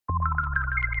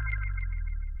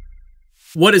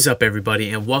What is up, everybody,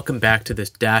 and welcome back to this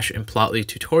Dash and Plotly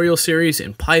tutorial series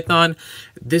in Python.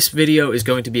 This video is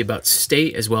going to be about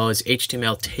state as well as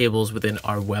HTML tables within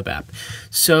our web app.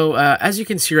 So as you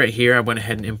can see right here, I went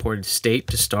ahead and imported state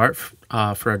to start for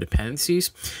our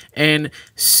dependencies. And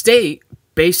state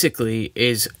basically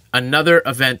is another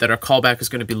event that our callback is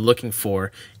going to be looking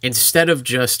for instead of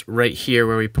just right here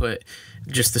where we put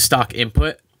just the stock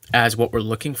input as what we're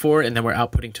looking for, and then we're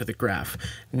outputting to the graph.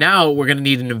 Now we're going to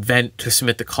need an event to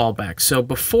submit the callback. So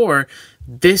before,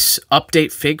 this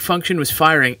update fig function was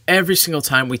firing every single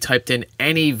time we typed in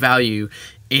any value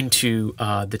into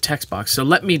the text box. So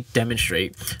let me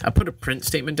demonstrate. I put a print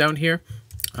statement down here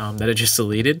that I just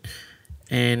deleted,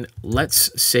 and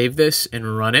let's save this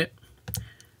and run it.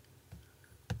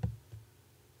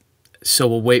 So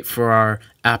we'll wait for our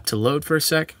app to load for a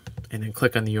sec, and then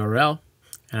click on the URL.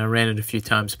 And I ran it a few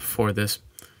times before this.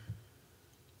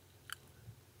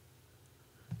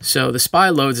 So the spy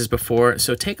loads as before.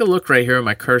 So take a look right here.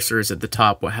 My cursor is at the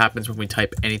top. What happens when we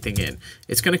type anything in?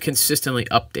 It's going to consistently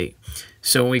update.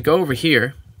 So when we go over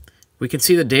here, we can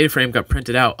see the data frame got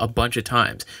printed out a bunch of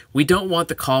times. We don't want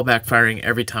the callback firing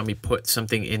every time we put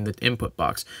something in the input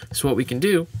box. So what we can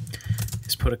do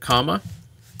is put a comma,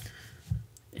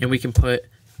 and we can put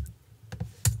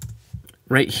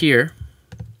right here,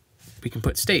 we can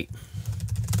put state.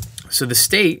 So the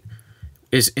state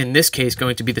is, in this case,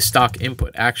 going to be the stock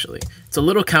input, actually. It's a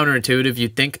little counterintuitive.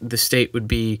 You'd think the state would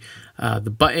be the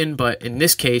button, but in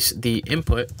this case, the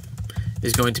input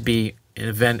is going to be an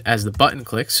event as the button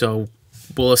clicks, so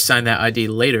we'll assign that ID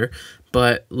later.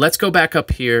 But let's go back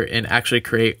up here and actually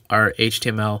create our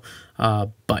HTML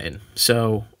button.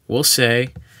 So we'll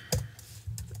say,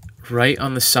 right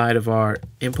on the side of our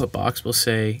input box, we'll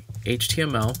say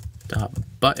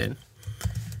HTML.button.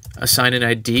 Assign an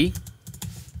ID,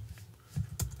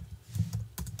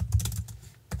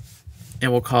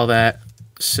 and we'll call that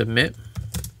submit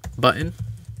button.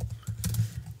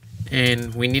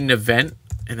 And we need an event,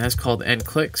 and that's called end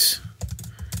clicks.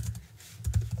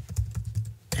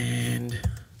 And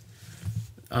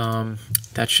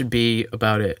that should be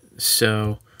about it.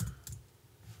 So,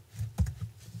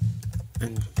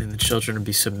 and then the children would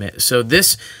be submit. So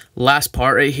this last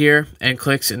part right here, end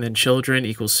clicks and then children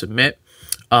equals submit,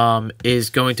 is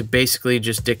going to basically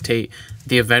just dictate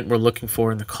the event we're looking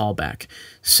for in the callback.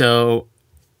 So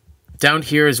down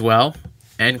here as well,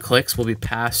 end clicks will be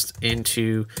passed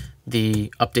into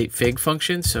the update fig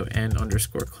function. So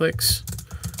n_clicks.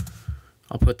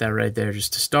 I'll put that right there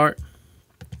just to start.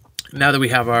 Now that we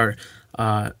have our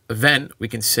event, we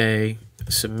can say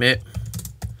submit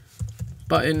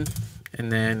button, and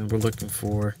then we're looking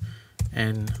for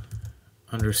n_clicks.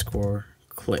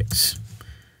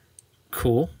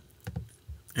 Cool.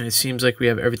 And it seems like we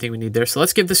have everything we need there. So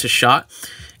let's give this a shot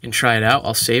and try it out.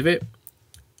 I'll save it.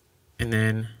 And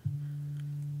then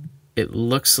it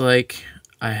looks like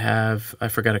I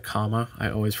forgot a comma. I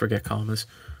always forget commas.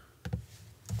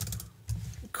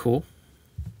 Cool.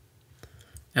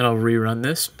 And I'll rerun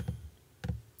this.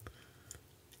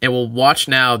 And we'll watch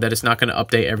now that it's not going to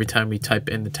update every time we type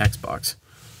in the text box.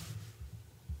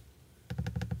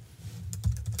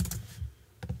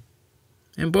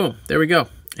 And boom, there we go.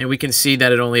 And we can see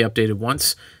that it only updated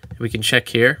once. We can check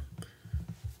here.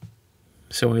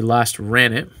 So when we last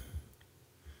ran it,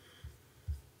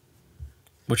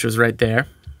 which was right there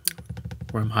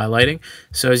where I'm highlighting.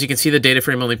 So as you can see, the data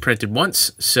frame only printed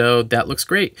once. So that looks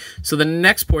great. So the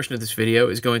next portion of this video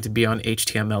is going to be on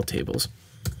HTML tables.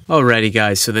 Alrighty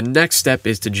guys, so the next step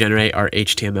is to generate our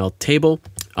HTML table.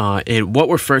 And what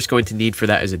we're first going to need for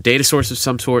that is a data source of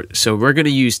some sort. So we're going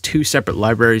to use two separate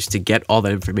libraries to get all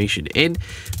that information in.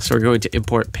 So we're going to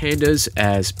import pandas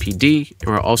as PD, and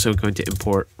we're also going to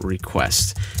import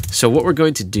request. So what we're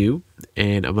going to do,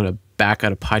 and I'm going to back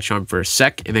out of PyCharm for a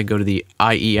sec and then go to the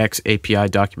IEX API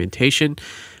documentation.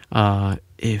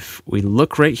 If we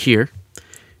look right here,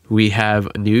 we have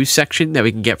a new section that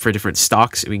we can get for different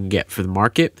stocks we can get for the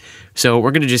market. So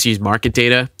we're going to just use market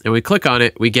data, and we click on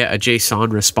it, we get a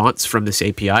JSON response from this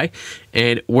API,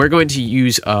 and we're going to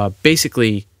use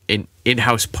basically an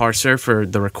in-house parser for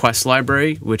the request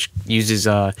library, which uses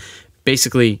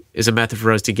basically is a method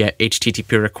for us to get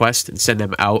HTTP requests and send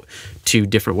them out to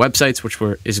different websites, which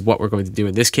is what we're going to do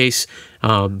in this case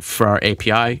for our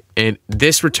API. And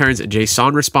this returns a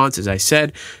JSON response, as I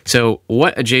said. So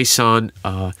what a JSON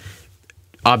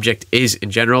object is in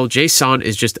general, JSON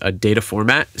is just a data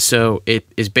format. So it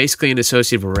is basically an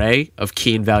associative array of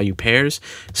key and value pairs.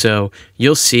 So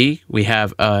you'll see we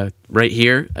have right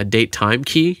here a date time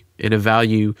key and a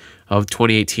value of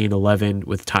 2018-11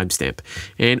 with timestamp.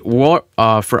 And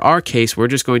for our case, we're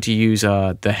just going to use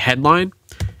the headline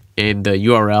and the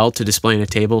URL to display in a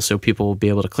table so people will be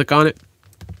able to click on it.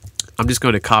 I'm just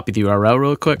going to copy the URL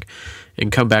real quick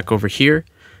and come back over here.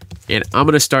 And I'm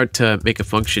going to start to make a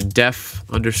function def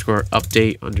underscore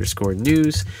update underscore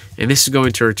news. And this is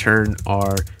going to return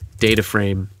our data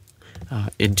frame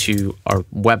into our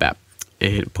web app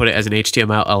and put it as an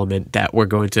HTML element that we're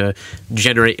going to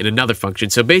generate in another function.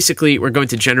 So basically, we're going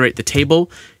to generate the table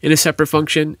in a separate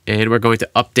function, and we're going to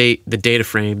update the data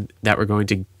frame that we're going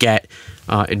to get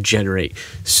and generate.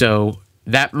 So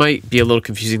that might be a little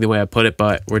confusing the way I put it,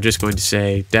 but we're just going to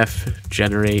say def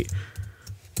generate,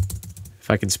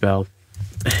 if I can spell,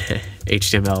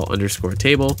 HTML underscore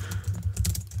table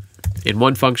in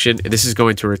one function. And this is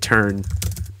going to return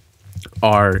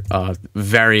our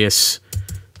various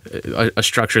a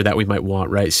structure that we might want,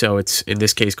 right? So it's in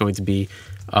this case going to be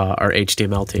our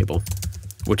HTML table,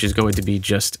 which is going to be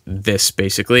just this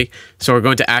basically. So we're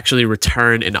going to actually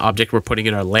return an object we're putting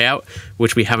in our layout,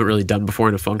 which we haven't really done before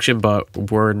in a function, but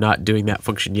we're not doing that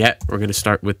function yet. We're going to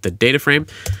start with the data frame.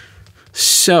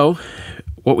 So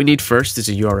what we need first is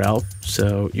a URL.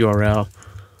 So URL,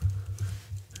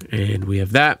 and we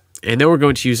have that. And then we're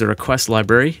going to use a request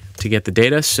library to get the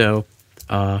data. So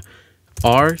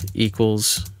R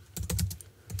equals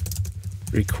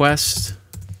request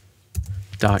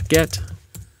dot get,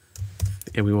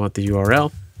 and we want the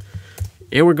URL,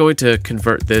 and we're going to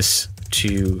convert this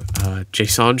to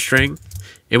JSON string.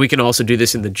 And we can also do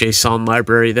this in the JSON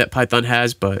library that Python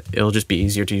has, but it'll just be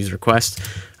easier to use request.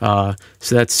 So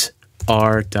that's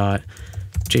r.json.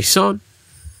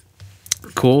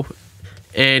 Cool.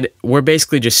 And we're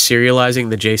basically just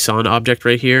serializing the JSON object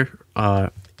right here.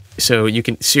 So you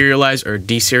can serialize or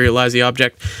deserialize the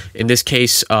object. In this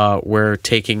case, we're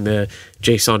taking the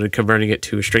JSON and converting it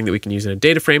to a string that we can use in a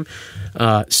data frame.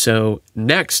 So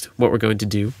next, what we're going to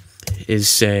do is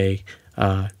say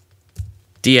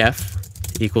df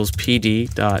equals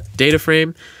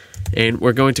pd.dataframe, and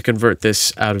we're going to convert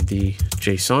this out of the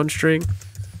JSON string.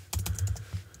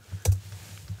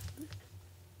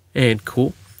 And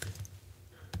cool.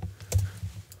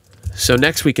 So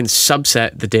next we can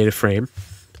subset the data frame.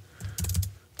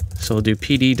 So we'll do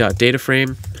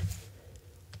pd.dataframe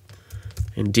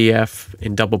and df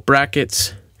in double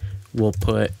brackets. We'll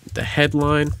put the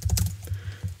headline,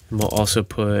 and we'll also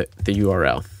put the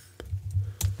URL.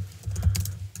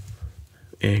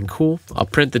 And cool. I'll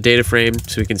print the data frame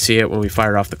so we can see it when we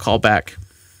fire off the callback.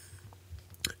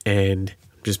 And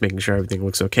just making sure everything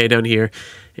looks okay down here.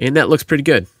 And that looks pretty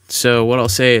good. So what I'll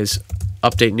say is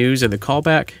update news and the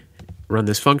callback, run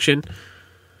this function.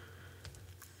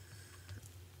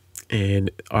 And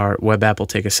our web app will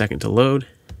take a second to load.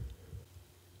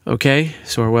 Okay,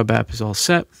 so our web app is all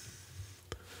set.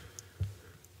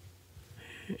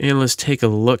 And let's take a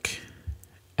look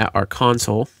at our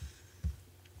console.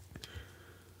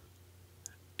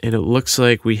 And it looks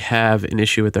like we have an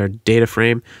issue with our data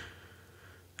frame.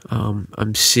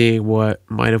 I'm seeing what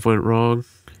might have went wrong.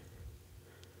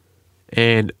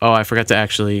 And, oh, I forgot to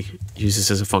actually use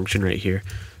this as a function right here.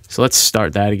 So let's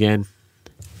start that again.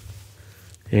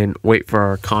 And wait for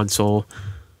our console.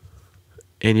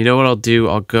 And you know what I'll do?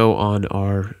 I'll go on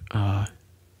our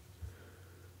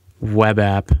web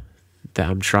app that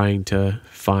I'm trying to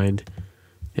find.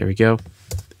 There we go.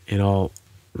 And I'll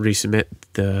resubmit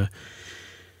the...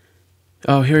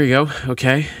 Oh, here we go.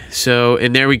 Okay. So,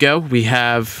 and there we go. We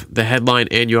have the headline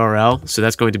and URL. So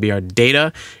that's going to be our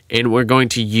data. And we're going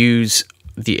to use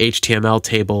the HTML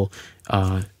table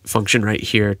function right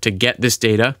here to get this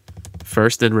data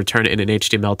first, then return it in an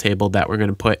HTML table that we're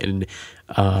going to put in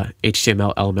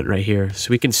HTML element right here. So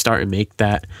we can start and make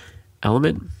that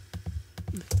element.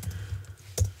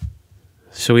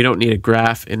 So we don't need a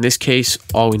graph. In this case,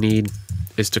 all we need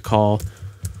is to call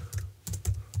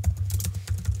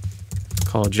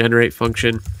a generate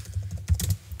function,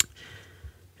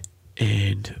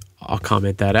 and I'll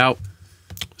comment that out.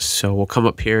 So we'll come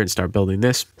up here and start building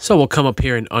this. So we'll come up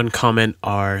here and uncomment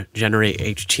our generate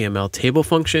HTML table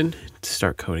function to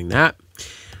start coding that.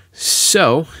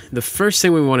 So the first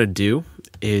thing we want to do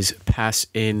is pass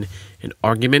in an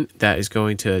argument that is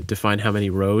going to define how many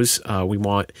rows we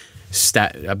want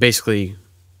basically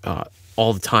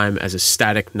all the time as a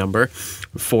static number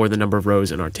for the number of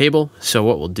rows in our table. So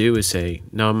what we'll do is say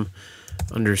num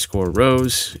underscore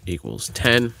rows equals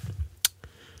 10. Or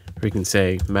we can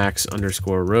say max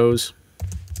underscore rows.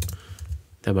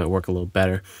 That might work a little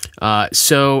better.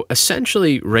 So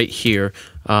essentially right here,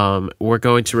 we're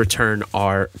going to return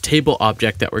our table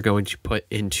object that we're going to put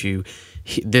into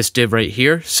this div right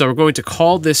here. So we're going to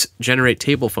call this generate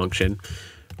table function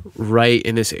right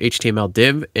in this HTML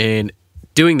div, and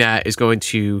doing that is going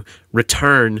to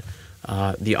return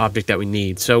the object that we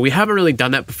need. So we haven't really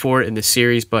done that before in this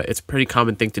series, but it's a pretty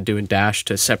common thing to do in Dash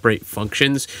to separate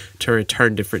functions to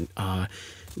return different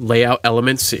layout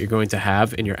elements that you're going to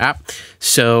have in your app.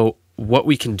 So what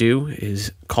we can do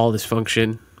is call this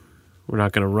function. We're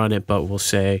not going to run it, but we'll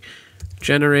say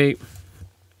generate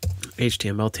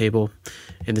HTML table.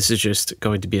 And this is just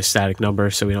going to be a static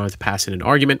number, so we don't have to pass in an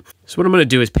argument. So what I'm going to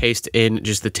do is paste in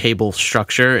just the table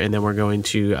structure, and then we're going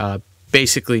to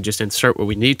basically just insert what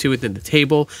we need to within the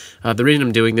table. The reason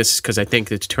I'm doing this is because I think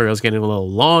the tutorial is getting a little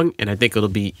long, and I think it'll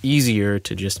be easier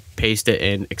to just paste it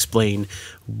and explain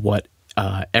what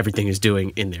everything is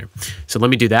doing in there. So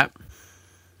let me do that.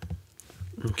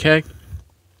 Okay.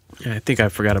 I think I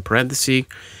forgot a parenthesis.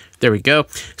 There we go.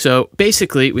 So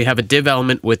basically, we have a div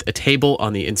element with a table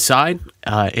on the inside,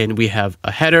 and we have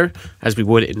a header, as we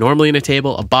would normally in a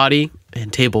table, a body,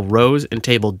 and table rows, and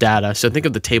table data. So think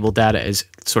of the table data as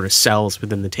sort of cells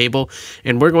within the table,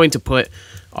 and we're going to put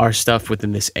our stuff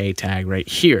within this A tag right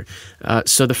here.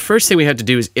 So the first thing we have to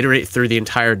do is iterate through the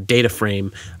entire data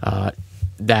frame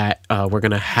that we're going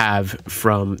to have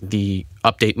from the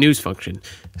update news function.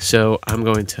 So I'm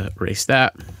going to erase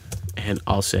that, and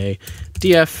I'll say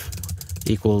df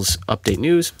equals update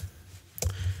news.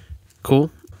 Cool.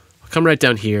 I'll come right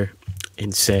down here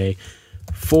and say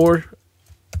for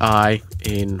I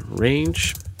in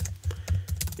range.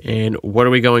 And what are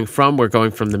we going from? We're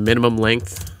going from the minimum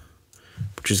length,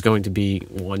 which is going to be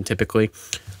 1 typically,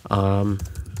 of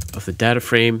the data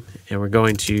frame, and we're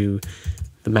going to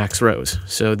the max rows.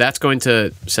 So that's going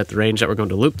to set the range that we're going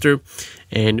to loop through,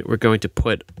 and we're going to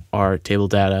put our table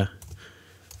data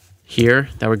here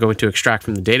that we're going to extract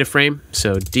from the data frame.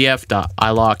 So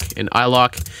df.ilock, and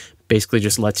ilock basically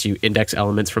just lets you index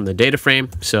elements from the data frame.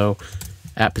 So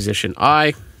at position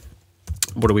I,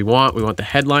 what do we want? We want the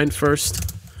headline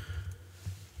first,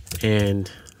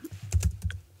 and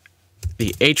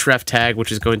the href tag,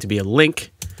 which is going to be a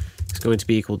link, is going to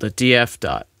be equal to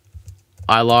df.ilock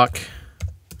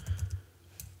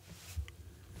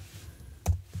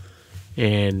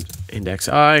and index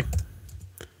I,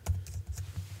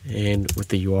 and with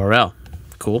the URL.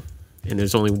 Cool. And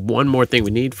there's only one more thing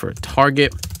we need for a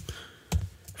target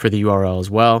for the URL as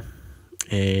well.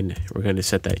 And we're going to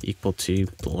set that equal to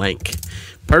blank.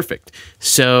 Perfect.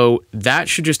 So that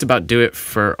should just about do it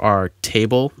for our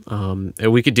table. And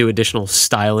we could do additional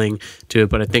styling to it,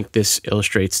 but I think this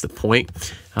illustrates the point.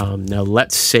 Now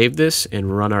let's save this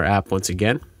and run our app once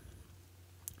again.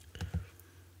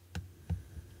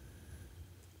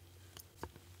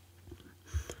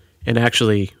 And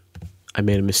actually, I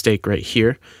made a mistake right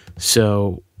here.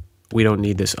 So we don't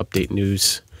need this update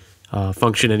news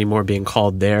function anymore being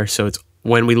called there. So it's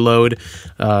when we load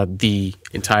the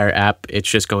entire app, it's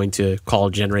just going to call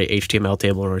generate HTML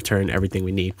table and return everything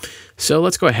we need. So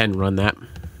let's go ahead and run that.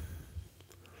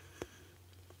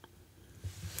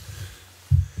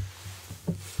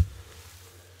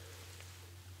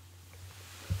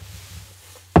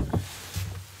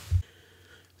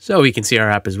 So we can see our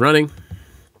app is running.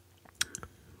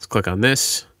 Click on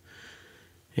this,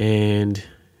 and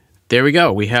there we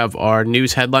go. We have our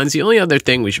news headlines. The only other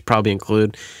thing we should probably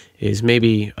include is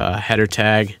maybe a header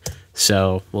tag.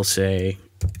 So we'll say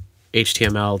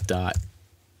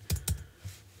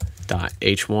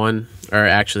HTML.h1, or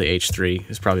actually h3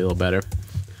 is probably a little better.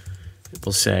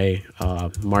 We'll say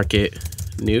market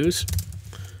news,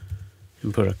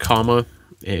 and put a comma,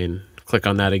 and click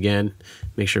on that again.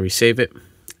 Make sure we save it,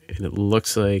 and it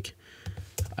looks like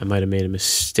I might have made a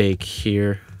mistake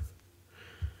here.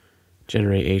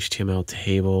 Generate HTML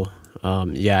table.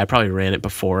 Yeah, I probably ran it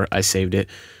before I saved it.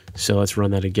 So let's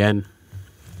run that again.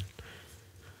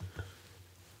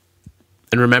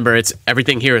 And remember, it's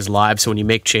everything here is live. So when you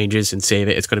make changes and save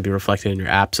it, it's going to be reflected in your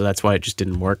app. So that's why it just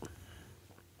didn't work.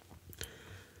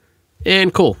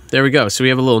 And cool. There we go. So we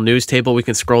have a little news table we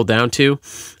can scroll down to.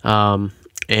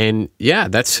 And yeah,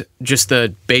 that's just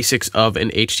the basics of an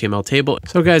HTML table.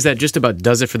 So guys, that just about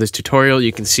does it for this tutorial.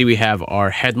 You can see we have our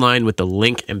headline with the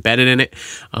link embedded in it.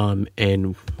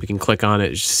 And we can click on it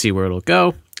to see where it'll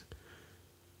go.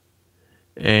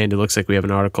 And it looks like we have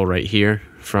an article right here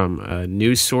from a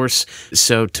news source.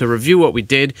 So to review what we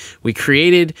did, we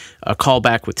created a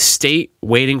callback with state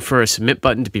waiting for a submit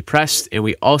button to be pressed, and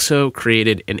we also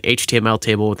created an HTML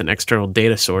table with an external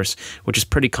data source, which is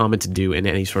pretty common to do in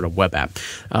any sort of web app.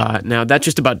 Now that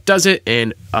just about does it,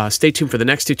 and stay tuned for the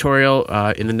next tutorial.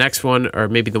 In the next one, or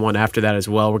maybe the one after that as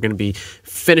well, we're going to be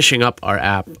finishing up our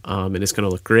app, and it's going to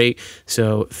look great.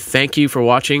 So thank you for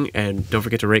watching, and don't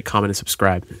forget to rate, comment, and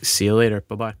subscribe. See you later.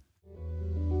 Bye-bye.